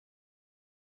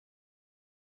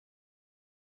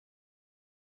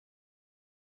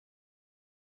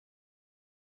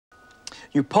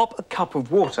you pop a cup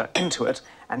of water into it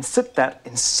and sit that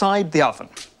inside the oven.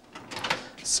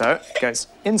 So it goes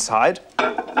inside,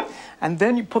 and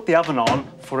then you put the oven on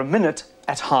for a minute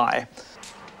at high.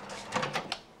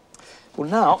 Well,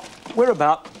 now we're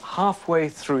about halfway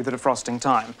through the defrosting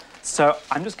time, so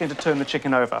I'm just going to turn the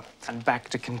chicken over and back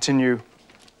to continue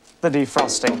the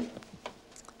defrosting.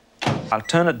 I'll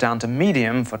turn it down to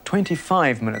medium for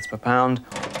 25 minutes per pound.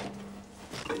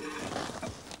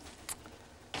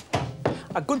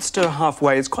 A good stir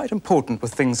halfway is quite important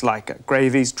with things like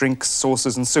gravies, drinks,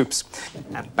 sauces and soups.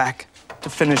 And back to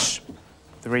finish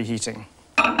the reheating.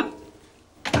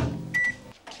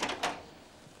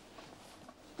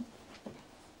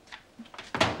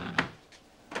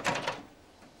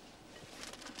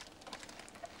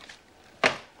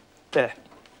 There.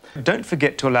 Don't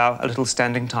forget to allow a little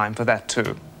standing time for that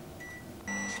too.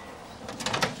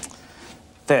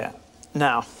 There.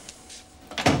 Now,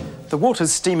 the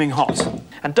water's steaming hot,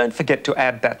 and don't forget to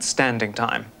add that standing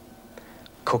time.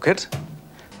 Cook it.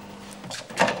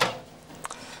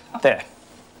 There.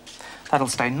 That'll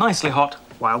stay nicely hot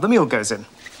while the meal goes in.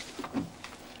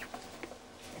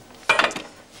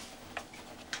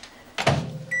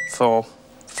 For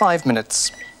 5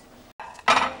 minutes.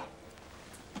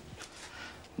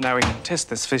 Now we can test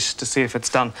this fish to see if it's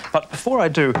done. But before I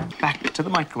do, back to the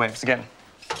microwaves again.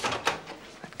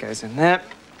 That goes in there.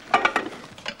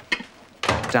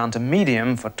 Down to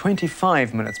medium for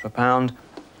 25 minutes per pound.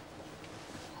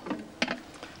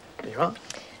 There you are.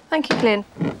 Thank you, Glyn.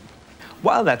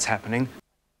 While that's happening,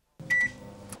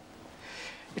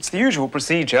 it's the usual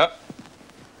procedure.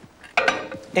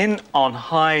 In on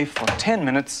high for 10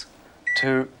 minutes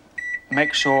to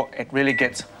make sure it really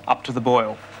gets up to the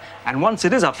boil. And once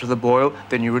it is up to the boil,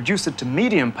 then you reduce it to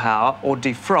medium power or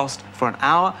defrost for an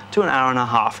hour to an hour and a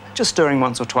half, just stirring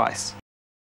once or twice.